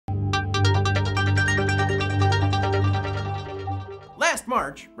Last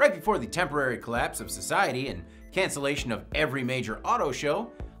March, right before the temporary collapse of society and cancellation of every major auto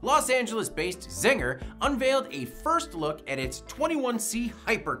show, Los Angeles-based Czinger unveiled a first look at its 21C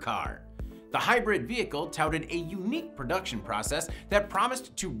Hypercar. The hybrid vehicle touted a unique production process that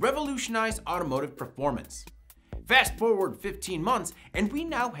promised to revolutionize automotive performance. Fast forward 15 months, and we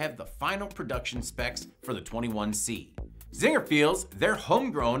now have the final production specs for the 21C. Czinger feels their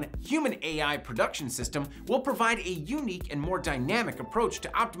homegrown human AI production system will provide a unique and more dynamic approach to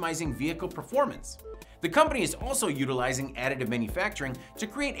optimizing vehicle performance. The company is also utilizing additive manufacturing to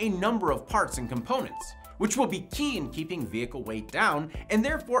create a number of parts and components, which will be key in keeping vehicle weight down and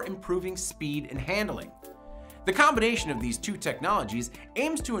therefore improving speed and handling. The combination of these two technologies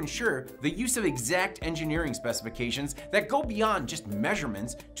aims to ensure the use of exact engineering specifications that go beyond just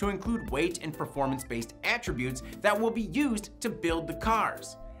measurements to include weight and performance-based attributes that will be used to build the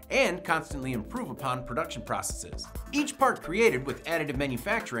cars, and constantly improve upon production processes. Each part created with additive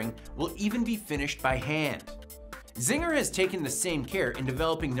manufacturing will even be finished by hand. Czinger has taken the same care in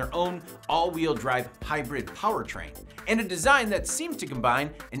developing their own all-wheel drive hybrid powertrain, and a design that seems to combine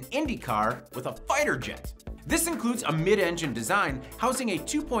an Indy car with a fighter jet. This includes a mid-engine design housing a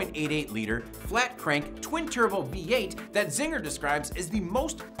 2.88-liter flat-crank twin-turbo V8 that Czinger describes as the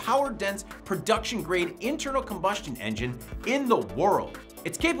most power-dense production-grade internal combustion engine in the world.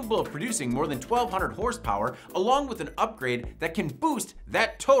 It's capable of producing more than 1,200 horsepower, along with an upgrade that can boost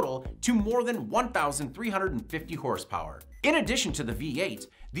that total to more than 1,350 horsepower. In addition to the V8,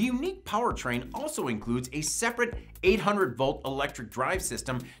 the unique powertrain also includes a separate 800-volt electric drive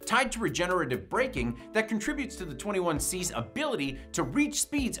system tied to regenerative braking that contributes to the 21C's ability to reach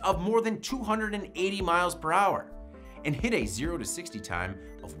speeds of more than 280 miles per hour and hit a 0 to 60 time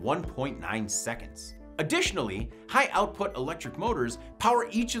of 1.9 seconds. Additionally, high-output electric motors power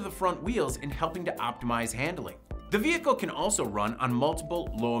each of the front wheels in helping to optimize handling. The vehicle can also run on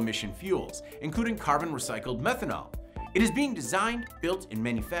multiple low-emission fuels, including carbon-recycled methanol. It is being designed, built, and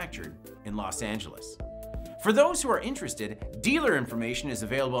manufactured in Los Angeles. For those who are interested, dealer information is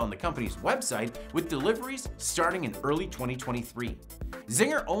available on the company's website, with deliveries starting in early 2023.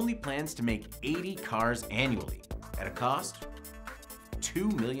 Czinger only plans to make 80 cars annually at a cost of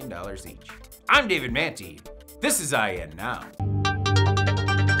 $2 million each. I'm David Manti. This is IN Now.